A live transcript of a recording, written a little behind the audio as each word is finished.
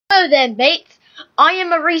Hello there, mates. I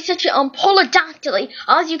am a researcher on polydactyly.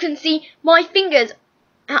 As you can see, my fingers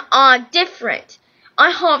are different.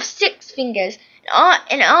 I have 6 fingers,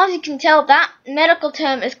 and as you can tell, that medical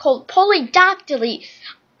term is called polydactyly.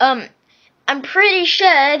 I'm pretty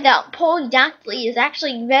sure that polydactyly is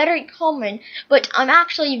actually very common, but I'm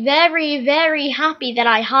actually very, very happy that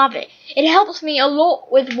I have it. It helps me a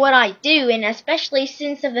lot with what I do, and especially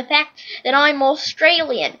since of the fact that I'm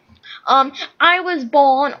Australian. I was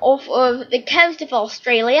born off of the coast of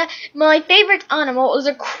Australia. My favorite animal is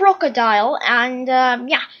a crocodile, and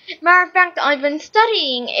yeah. Matter of fact, I've been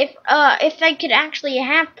studying if they could actually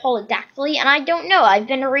have polydactyly, and I don't know. I've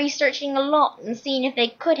been researching a lot and seeing if they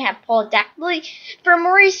could have polydactyly. From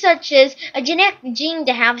researchers, a genetic gene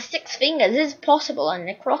to have 6 fingers is possible in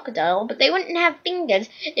a crocodile, but they wouldn't have fingers.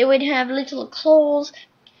 They would have little claws.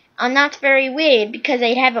 And that's very weird because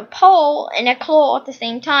they'd have a paw and a claw at the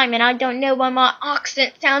same time, and I don't know why my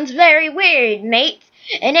accent sounds very weird, mates.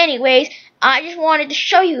 And anyways, I just wanted to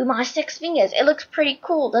show you my 6 fingers. It looks pretty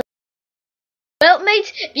cool, doesn't it? Well,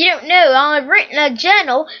 mates, if you don't know, I've written a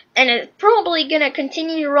journal, and it's probably going to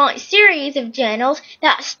continue to write series of journals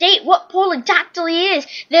that state what polydactyly is.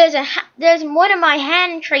 There's one of my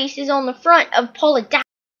hand traces on the front of polydactyly.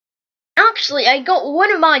 Actually, I got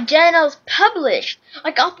one of my journals published.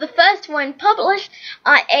 I got the first one published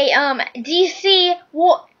at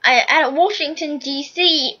at Washington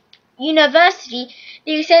D.C. University.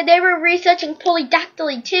 They said they were researching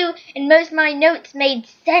polydactyly too, and most of my notes made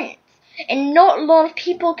sense. And not a lot of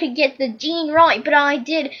people could get the gene right, but I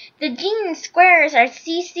did. The gene squares are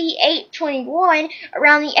CC821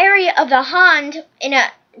 around the area of the hand in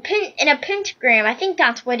a pentagram. I think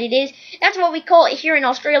that's what it is. That's what we call it here in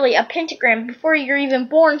Australia, a pentagram. Before you're even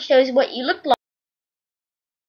born, shows what you look like.